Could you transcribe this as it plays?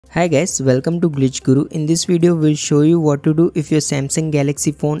Hi guys, welcome to GlitchGuru. In this video, we'll show you what to do if your Samsung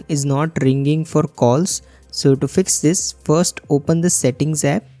Galaxy phone is not ringing for calls. So to fix this, first open the settings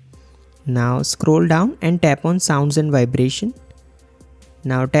app. Now scroll down and tap on sounds and vibration.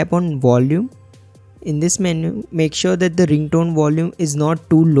 Now tap on volume. In this menu, make sure that the ringtone volume is not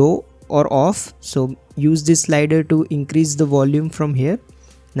too low or off. So use this slider to increase the volume from here.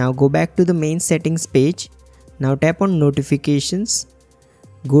 Now go back to the main settings page. Now tap on notifications.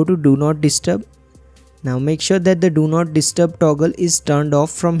 Go to do not disturb. Now make sure that the do not disturb toggle is turned off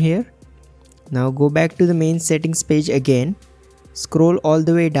from here. Now go back to the main settings page again. Scroll all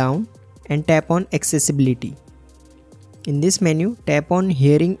the way down and tap on accessibility. In this menu, tap on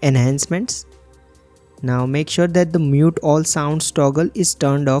hearing enhancements. Now make sure that the mute all sounds toggle is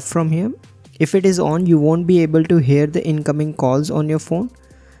turned off from here. If it is on, you won't be able to hear the incoming calls on your phone.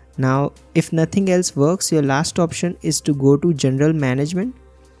 Now if nothing else works, your last option is to go to general management.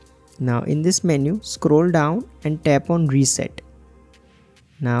 Now in this menu, scroll down and tap on reset.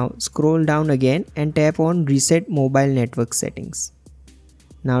 Now scroll down again and tap on reset mobile network settings.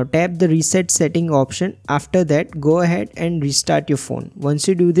 Now tap the reset setting option. After that, go ahead and restart your phone. Once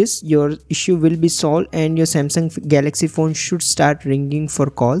you do this, your issue will be solved and your Samsung Galaxy phone should start ringing for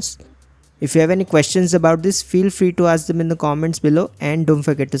calls. If you have any questions about this, feel free to ask them in the comments below and don't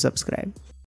forget to subscribe.